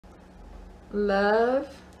love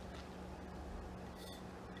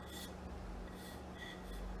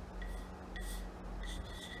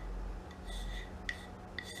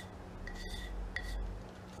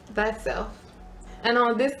thyself. And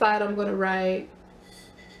on this side, I'm going to write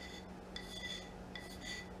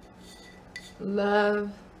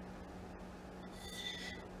love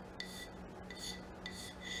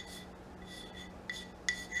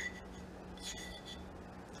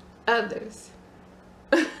others.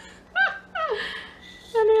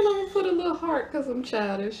 And then I'm going to put a little heart because I'm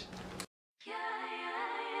childish.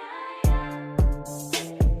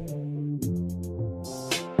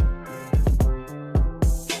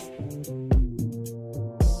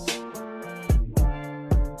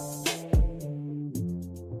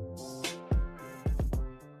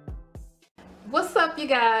 What's up, you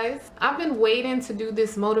guys? I've been waiting to do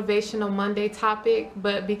this motivational Monday topic,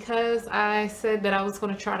 but because I said that I was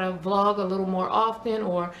going to try to vlog a little more often,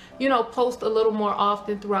 or post a little more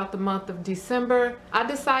often throughout the month of December, I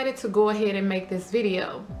decided to go ahead and make this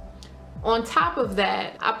video. On top of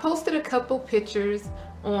that, I posted a couple pictures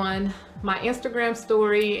on my Instagram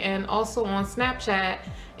story and also on Snapchat,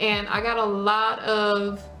 and I got a lot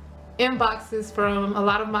of inboxes from a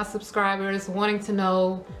lot of my subscribers wanting to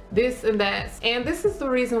know this and that, and this is the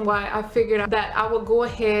reason why I figured that I would go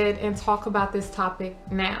ahead and talk about this topic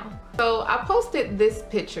now. So I posted this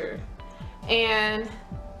picture and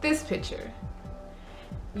this picture.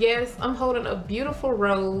 Yes, I'm holding a beautiful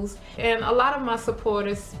rose, and a lot of my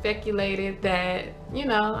supporters speculated that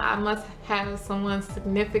I must have someone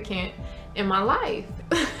significant in my life.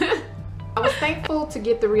 I was thankful to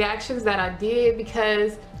get the reactions that I did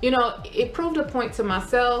because, it proved a point to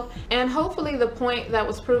myself, and hopefully the point that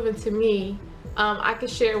was proven to me, I could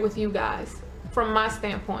share with you guys from my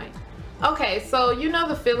standpoint. Okay, so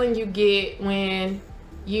the feeling you get when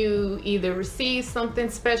you either receive something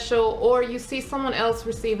special or you see someone else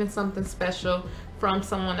receiving something special from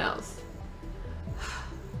someone else.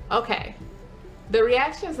 Okay, the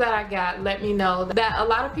reactions that I got let me know that a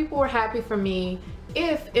lot of people were happy for me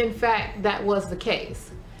if in fact that was the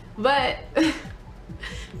case, but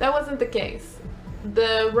that wasn't the case.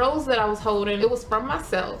 The rose that I was holding, it was from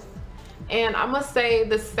myself, and I must say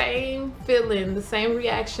the same feeling, the same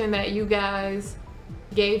reaction that you guys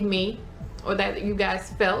gave me or that you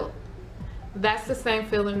guys felt, that's the same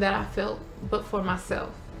feeling that I felt, but for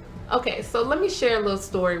myself. Okay, so let me share a little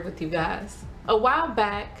story with you guys. A while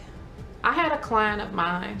back, I had a client of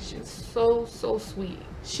mine. She's so sweet.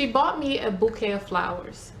 She bought me a bouquet of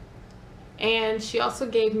flowers, and she also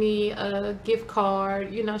gave me a gift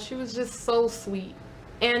card. She was just so sweet,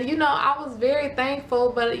 and I was very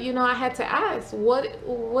thankful, but I had to ask, what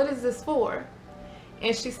is this for?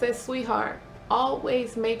 And she said, sweetheart,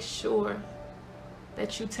 always make sure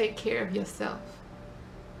that you take care of yourself.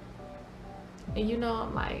 And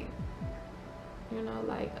I'm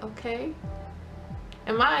like, okay.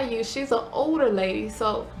 And mind you, she's an older lady,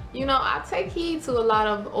 so I take heed to a lot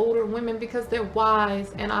of older women because they're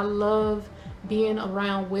wise, and I love being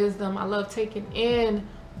around wisdom. I love taking in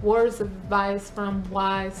words of advice from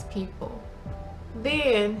wise people.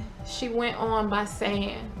 Then she went on by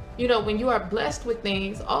saying, when you are blessed with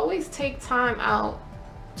things, always take time out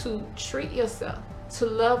to treat yourself, to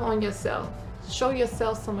love on yourself, show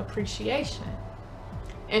yourself some appreciation.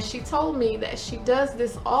 And she told me that she does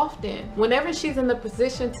this often. Whenever she's in the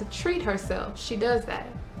position to treat herself, she does that.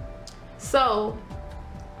 So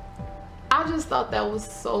I just thought that was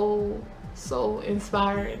so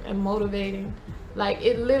inspiring and motivating. Like,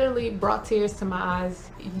 it literally brought tears to my eyes.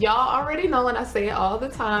 Y'all already know, and I say it all the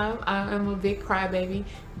time, I am a big crybaby,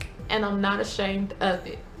 and I'm not ashamed of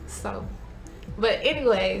it. So, but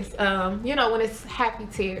anyways, when it's happy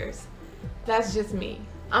tears, that's just me.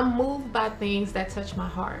 I'm moved by things that touch my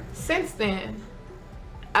heart. Since then,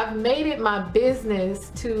 I've made it my business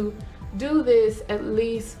to do this at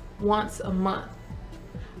least once a month.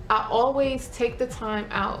 I always take the time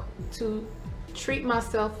out to treat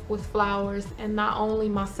myself with flowers, and not only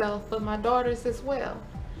myself, but my daughters as well.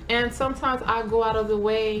 And sometimes I go out of the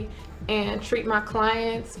way and treat my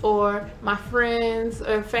clients or my friends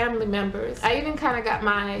or family members. I even kind of got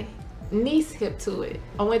my niece hip to it.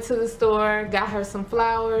 I went to the store, got her some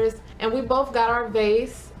flowers, and we both got our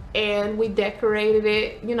vase and we decorated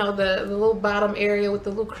it, the little bottom area with the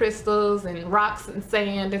little crystals and rocks and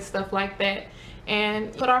sand and stuff like that,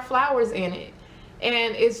 and put our flowers in it.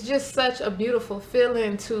 And it's just such a beautiful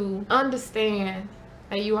feeling to understand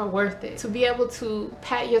that you are worth it, to be able to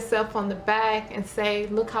pat yourself on the back and say,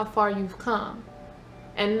 look how far you've come.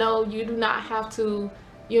 And no, you do not have to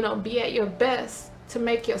be at your best to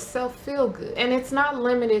make yourself feel good. And it's not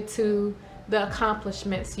limited to the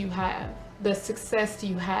accomplishments you have. the success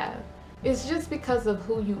you have. It's just because of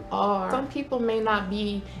who you are. Some people may not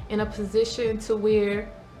be in a position to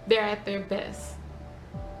where they're at their best,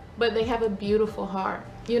 but they have a beautiful heart.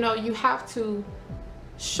 You know, you have to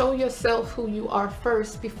show yourself who you are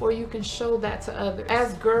first before you can show that to others.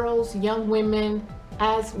 As girls, young women,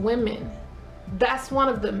 as women, that's one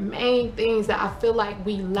of the main things that I feel like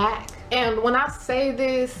we lack. And when I say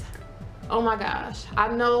this, oh my gosh, I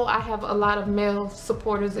know I have a lot of male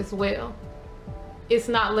supporters as well. It's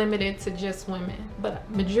not limited to just women, but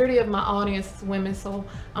majority of my audience is women, so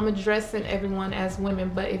I'm addressing everyone as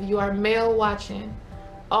women. But if you are male watching,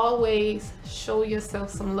 always show yourself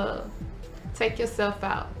some love. Take yourself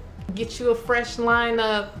out, get you a fresh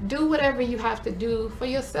lineup, do whatever you have to do for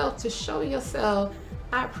yourself to show yourself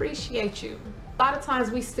I appreciate you. A lot of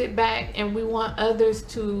times we sit back and we want others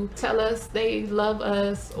to tell us they love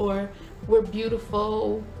us, or we're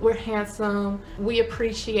beautiful, we're handsome, we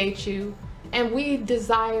appreciate you. And we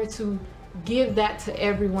desire to give that to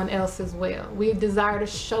everyone else as well. We desire to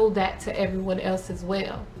show that to everyone else as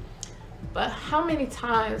well. But how many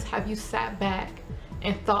times have you sat back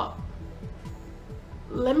and thought,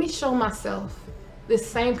 let me show myself this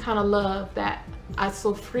same kind of love that I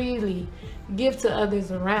so freely give to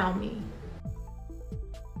others around me?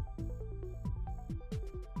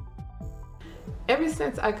 Ever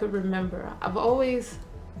since I could remember, I've always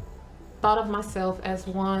thought of myself as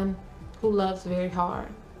one who loves very hard.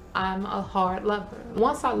 I'm a hard lover.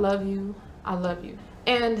 Once I love you, I love you.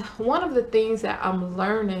 And one of the things that I'm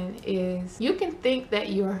learning is you can think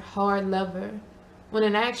that you're a hard lover when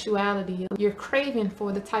in actuality you're craving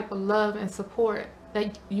for the type of love and support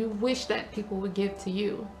that you wish that people would give to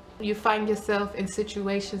you. You find yourself in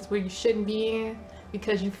situations where you shouldn't be in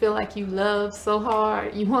because you feel like you love so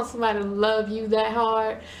hard. You want somebody to love you that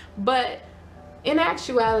hard. But in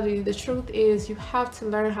actuality, the truth is you have to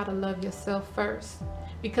learn how to love yourself first.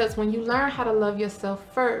 Because when you learn how to love yourself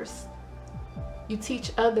first, you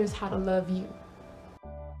teach others how to love you.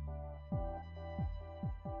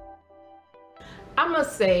 I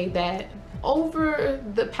must say that over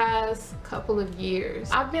the past couple of years,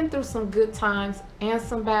 I've been through some good times and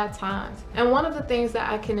some bad times. And one of the things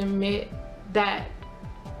that I can admit that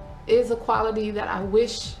is a quality that I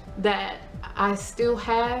wish that I still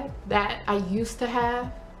had, that I used to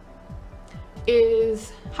have,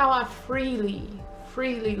 is how I freely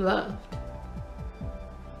loved.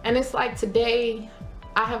 And it's like today,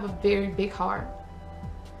 I have a very big heart.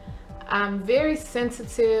 I'm very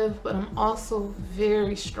sensitive, but I'm also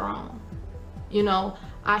very strong. You know,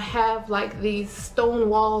 I have like these stone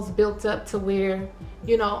walls built up to where,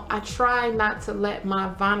 you know, I try not to let my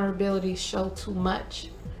vulnerability show too much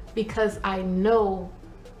because I know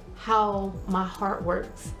how my heart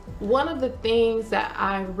works. One of the things that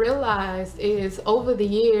I realized is over the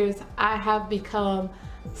years, I have become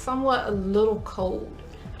somewhat a little cold.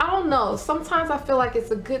 I don't know, sometimes I feel like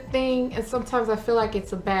it's a good thing and sometimes I feel like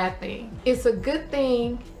it's a bad thing. It's a good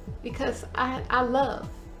thing because I love.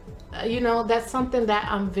 You know, that's something that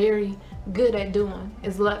I'm very good at doing,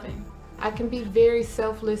 is loving. I can be very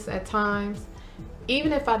selfless at times,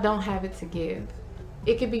 even if I don't have it to give.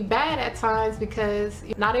 It can be bad at times because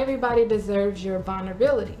not everybody deserves your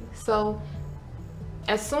vulnerability. So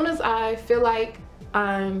as soon as I feel like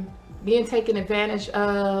I'm being taken advantage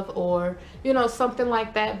of, or, you know, something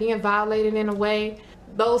like that, being violated in a way,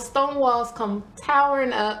 those stone walls come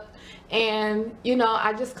towering up and, you know,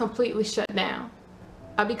 I just completely shut down.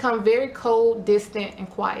 I become very cold, distant, and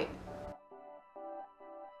quiet.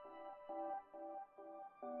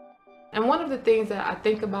 And one of the things that I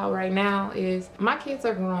think about right now is my kids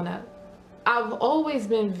are growing up. I've always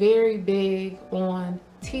been very big on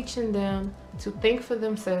teaching them to think for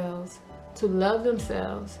themselves, to love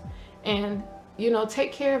themselves, and, you know,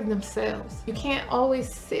 take care of themselves. You can't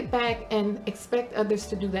always sit back and expect others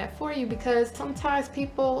to do that for you, because sometimes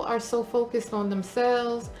people are so focused on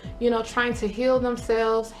themselves, you know, trying to heal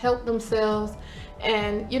themselves, help themselves,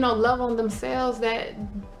 and, you know, love on themselves, that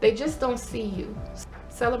they just don't see you.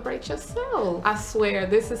 Celebrate yourself. I swear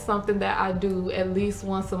this is something that I do at least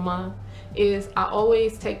once a month, is I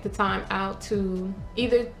always take the time out to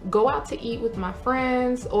either go out to eat with my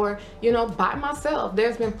friends or, you know, by myself.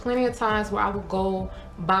 There's been plenty of times where I will go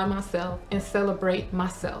by myself and celebrate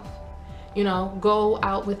myself. You know, go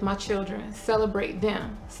out with my children, celebrate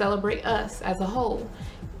them, celebrate us as a whole.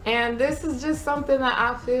 And this is just something that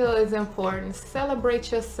I feel is important.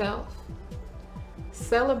 Celebrate yourself.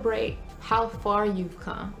 Celebrate how far you've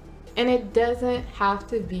come. And it doesn't have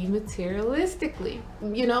to be materialistically.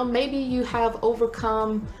 You know, maybe you have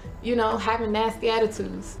overcome you know, having nasty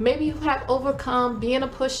attitudes. Maybe you have overcome being a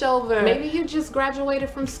pushover. Maybe you just graduated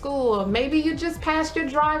from school. Maybe you just passed your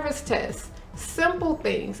driver's test. Simple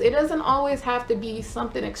things. It doesn't always have to be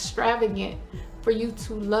something extravagant for you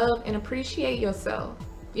to love and appreciate yourself.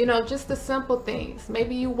 You know, just the simple things.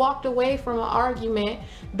 Maybe you walked away from an argument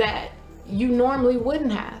that you normally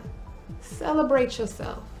wouldn't have. Celebrate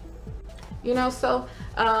yourself. You know, so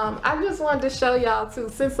I just wanted to show y'all too,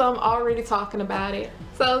 since I'm already talking about it.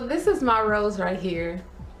 So this is my rose right here.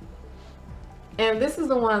 And this is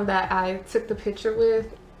the one that I took the picture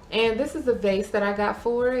with. And this is the vase that I got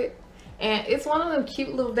for it. And it's one of them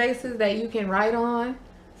cute little vases that you can write on.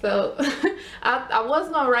 So I was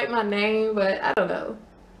gonna write my name, but I don't know.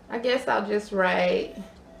 I guess I'll just write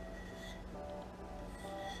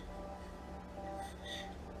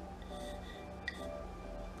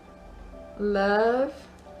love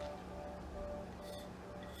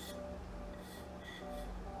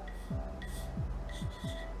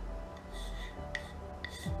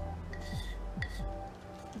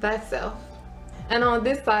thyself. And on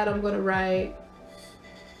this side I'm going to write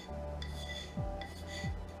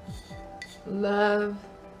love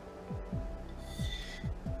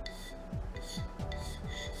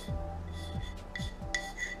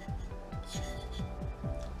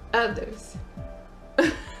others.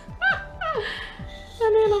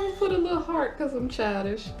 And then I'm gonna put a little heart because I'm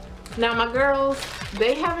childish. Now my girls,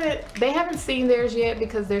 they haven't seen theirs yet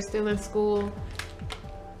because they're still in school.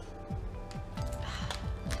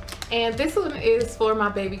 And this one is for my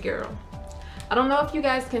baby girl. I don't know if you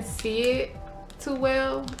guys can see it too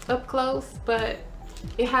well up close, but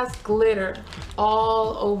it has glitter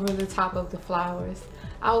all over the top of the flowers.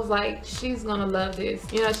 I was like, she's gonna love this.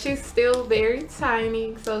 You know, she's still very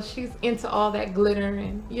tiny, so she's into all that glitter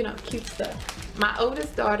and, you know, cute stuff. My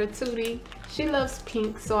oldest daughter, Tootie, she loves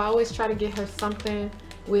pink, so I always try to get her something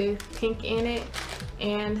with pink in it.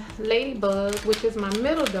 And Ladybug, which is my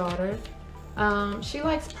middle daughter, she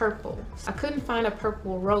likes purple. I couldn't find a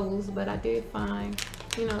purple rose, but I did find,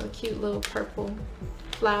 you know, the cute little purple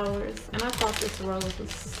flowers. And I thought this rose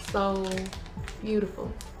was so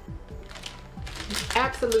beautiful.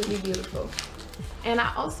 Absolutely beautiful. And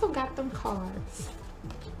I also got them cards.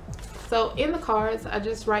 So in the cards, I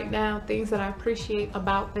just write down things that I appreciate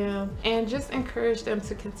about them and just encourage them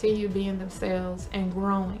to continue being themselves and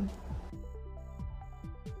growing.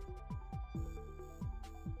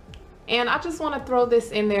 And I just want to throw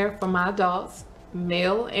this in there for my adults,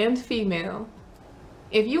 male and female.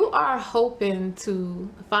 If you are hoping to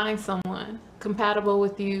find someone compatible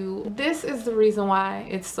with you, this is the reason why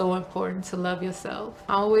it's so important to love yourself.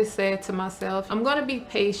 I always say it to myself, I'm going to be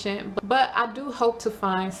patient, but I do hope to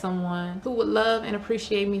find someone who would love and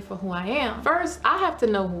appreciate me for who I am. First, I have to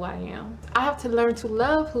know who I am. I have to learn to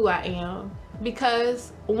love who I am,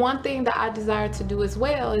 because one thing that I desire to do as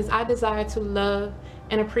well is I desire to love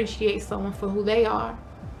and appreciate someone for who they are.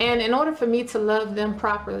 And in order for me to love them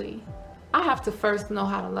properly, I have to first know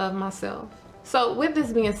how to love myself. So with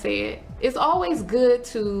this being said, it's always good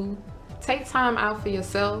to take time out for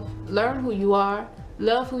yourself, learn who you are,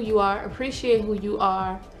 love who you are, appreciate who you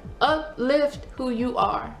are, uplift who you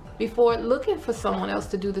are before looking for someone else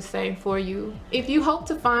to do the same for you. If you hope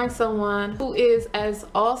to find someone who is as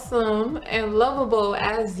awesome and lovable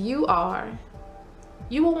as you are,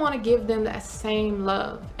 you will want to give them that same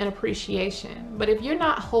love and appreciation. But if you're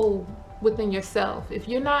not whole within yourself, if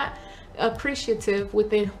you're not appreciative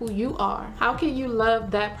within who you are, how can you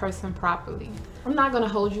love that person properly? I'm not going to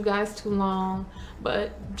hold you guys too long,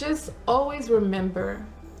 but just always remember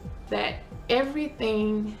that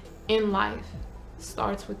everything in life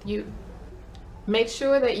starts with you. Make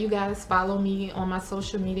sure that you guys follow me on my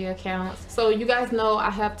social media accounts. So you guys know I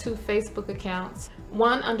have 2 Facebook accounts,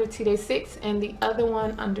 one under TEEDAY6 and the other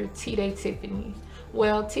one under TEEDAY Tiffany.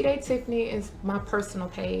 Well, TEEDAY Tiffany is my personal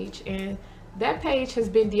page, and that page has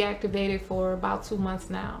been deactivated for about 2 months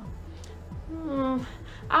now.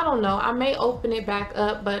 I don't know, I may open it back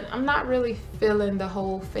up, but I'm not really feeling the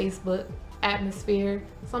whole Facebook atmosphere.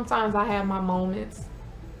 Sometimes I have my moments.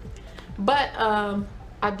 But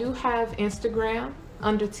I do have Instagram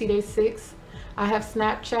under TEEDAY6. I have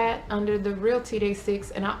Snapchat under the real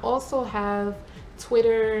TEEDAY6, and I also have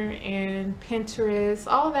Twitter and Pinterest,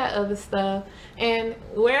 all that other stuff. And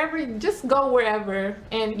wherever, just go wherever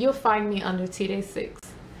and you'll find me under TEEDAY6.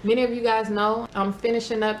 Many of you guys know I'm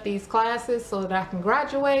finishing up these classes so that I can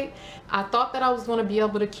graduate. I thought that I was going to be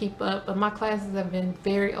able to keep up, but my classes have been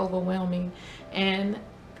very overwhelming. And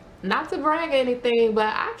not to brag or anything, but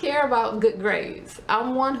I care about good grades.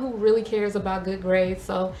 I'm one who really cares about good grades.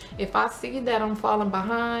 So if I see that I'm falling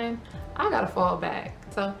behind, I gotta fall back.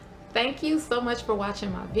 So Thank you so much for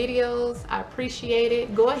watching my videos. I appreciate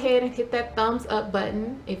it. Go ahead and hit that thumbs up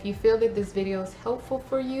button if you feel that this video is helpful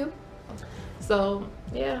for you. So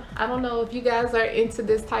yeah, I don't know if you guys are into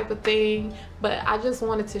this type of thing, but I just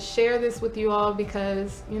wanted to share this with you all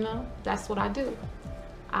because, you know, that's what I do.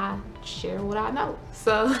 I share what I know.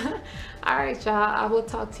 So all right, y'all, I will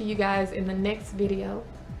talk to you guys in the next video.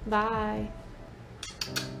 Bye.